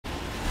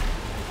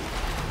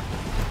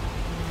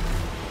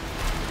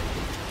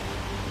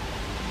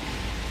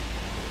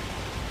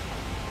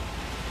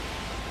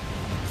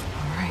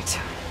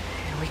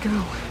go.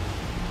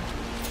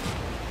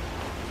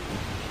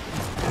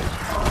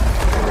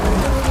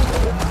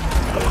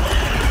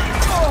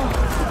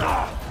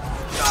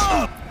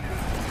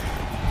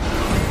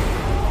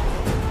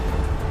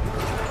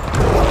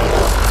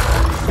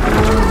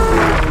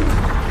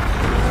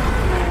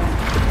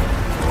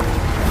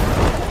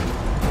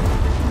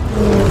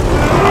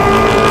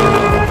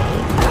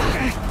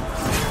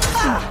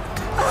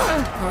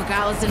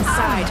 Regalla's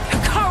inside.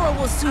 Kara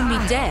will soon be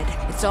dead.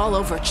 It's all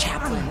over,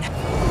 Chaplain.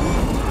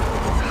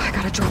 I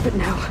gotta drop it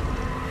now.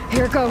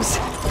 Here it goes.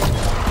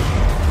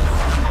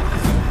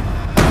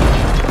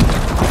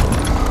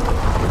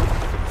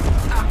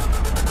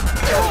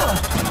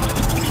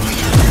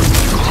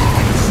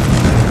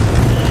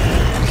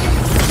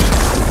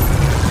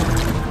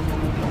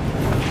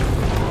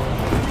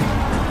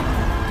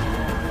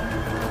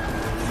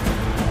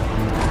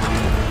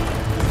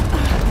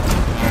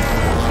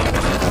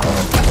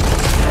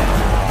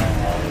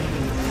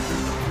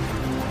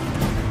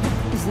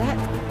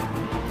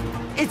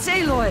 It's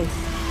Aloy!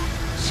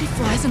 She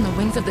flies on the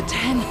wings of the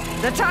 10.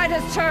 The tide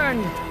has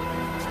turned!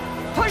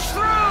 Push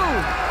through!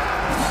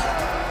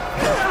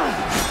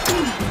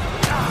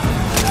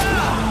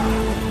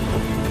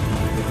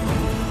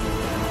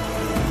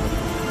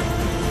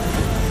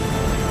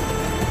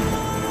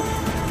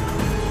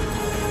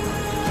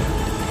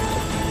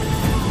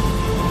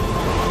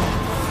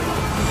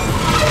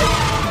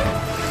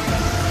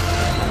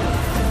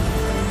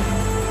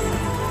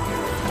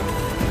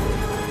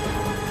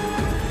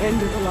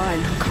 End of the line,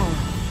 Hakara.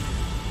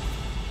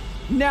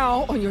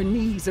 Now on your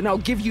knees, and I'll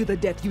give you the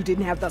death you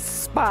didn't have the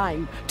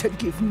spine to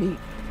give me.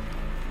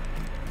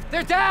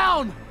 They're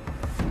down!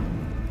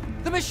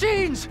 The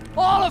machines!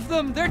 All of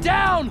them! They're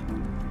down!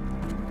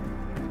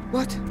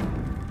 What?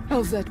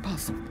 How's that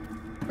possible?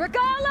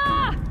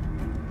 Regalla!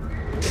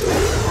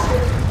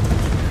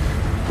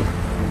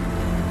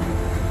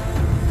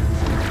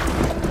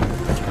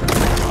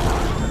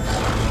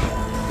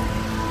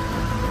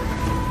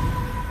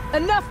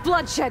 Enough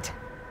bloodshed!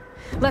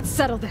 Let's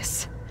settle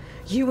this.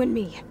 You and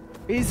me.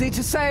 Easy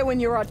to say when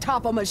you're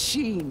atop a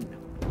machine.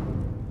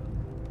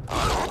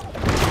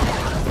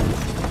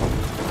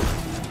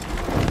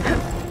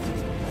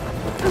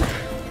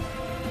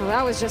 Well,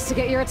 that was just to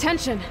get your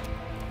attention.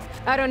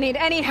 I don't need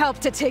any help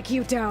to take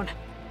you down.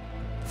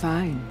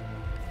 Fine.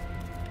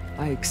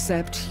 I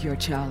accept your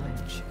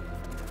challenge.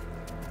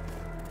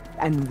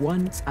 And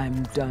once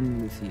I'm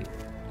done with you,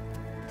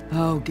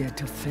 I'll get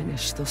to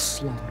finish the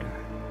slaughter.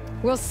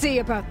 We'll see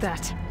about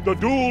that. The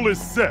duel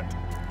is set.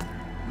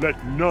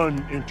 Let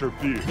none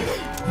interfere.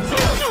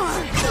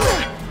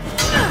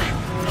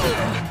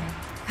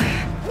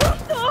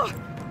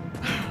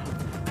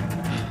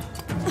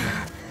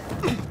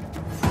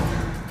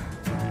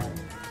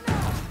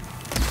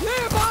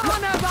 Live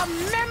on as a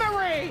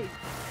memory!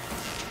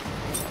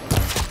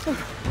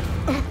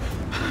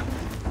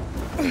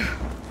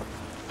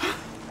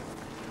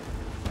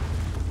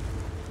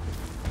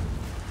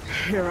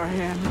 Here I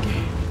am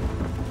again.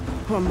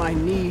 On my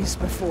knees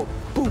before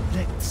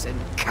bootlets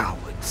and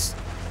cowards.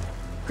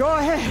 Go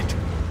ahead!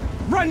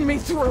 Run me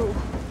through!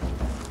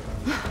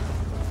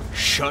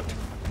 Shut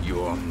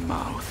your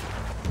mouth,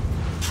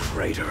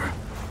 traitor.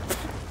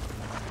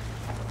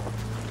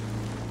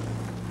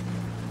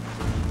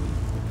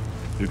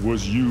 It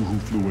was you who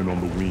flew in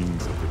on the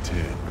wings of the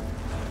 10.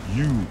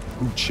 You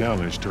who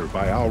challenged her.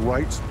 By our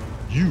rights,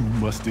 you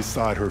must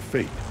decide her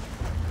fate.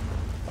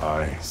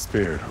 I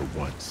spared her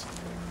once.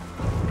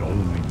 It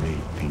only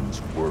made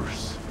things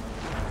worse.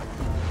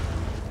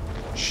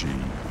 She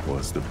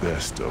was the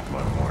best of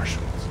my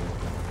marshals.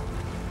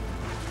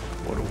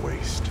 What a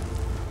waste.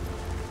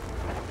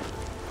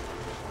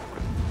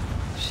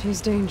 She's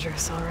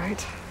dangerous, all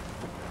right.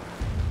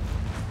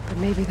 But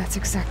maybe that's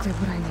exactly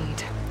what I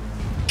need.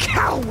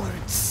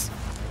 Cowards!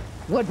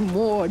 What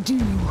more do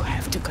you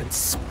have to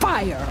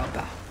conspire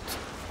about?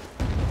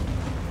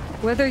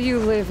 Whether you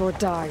live or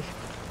die.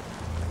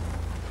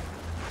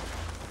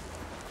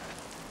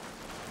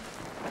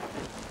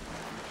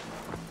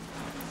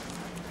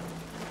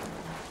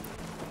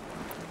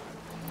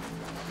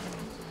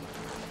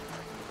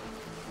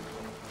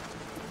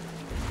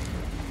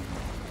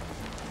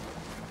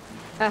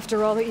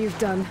 After all that you've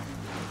done,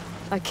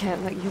 I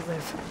can't let you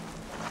live.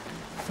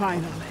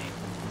 Finally.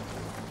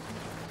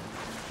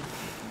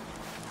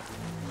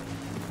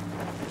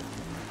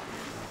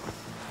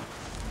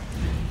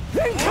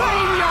 Then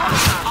claim your...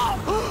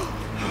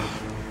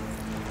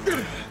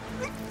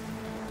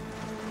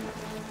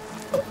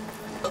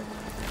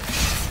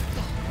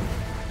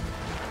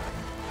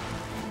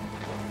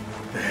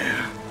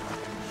 There.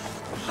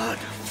 Blood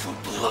for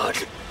blood.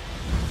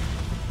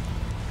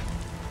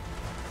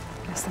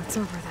 Guess that's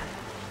over then.